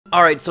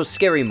Alright, so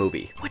Scary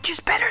Movie, Which is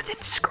better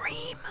than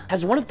Scream?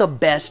 has one of the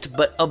best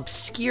but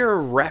obscure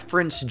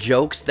reference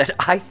jokes that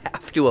I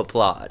have to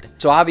applaud.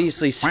 So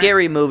obviously,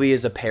 Scary Movie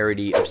is a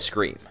parody of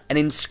Scream. And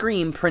in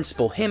Scream,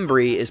 Principal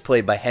Himbry is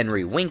played by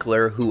Henry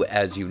Winkler, who,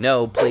 as you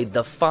know, played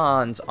the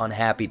Fonz on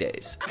Happy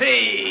Days.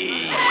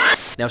 Hey!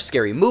 Now,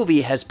 Scary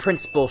Movie has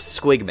Principal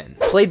Squigman,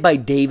 played by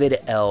David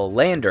L.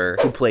 Lander,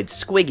 who played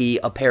Squiggy,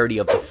 a parody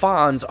of the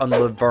Fonz on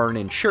Laverne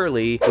and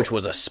Shirley, which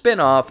was a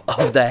spin-off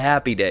of the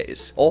Happy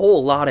Days. A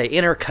whole lot of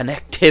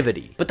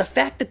interconnectivity. But the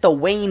fact that the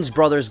Wayans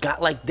brothers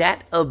got like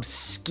that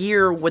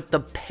obscure with the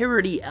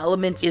parody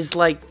elements is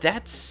like,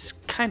 that's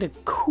kind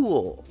of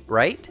cool,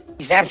 right?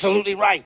 He's absolutely right.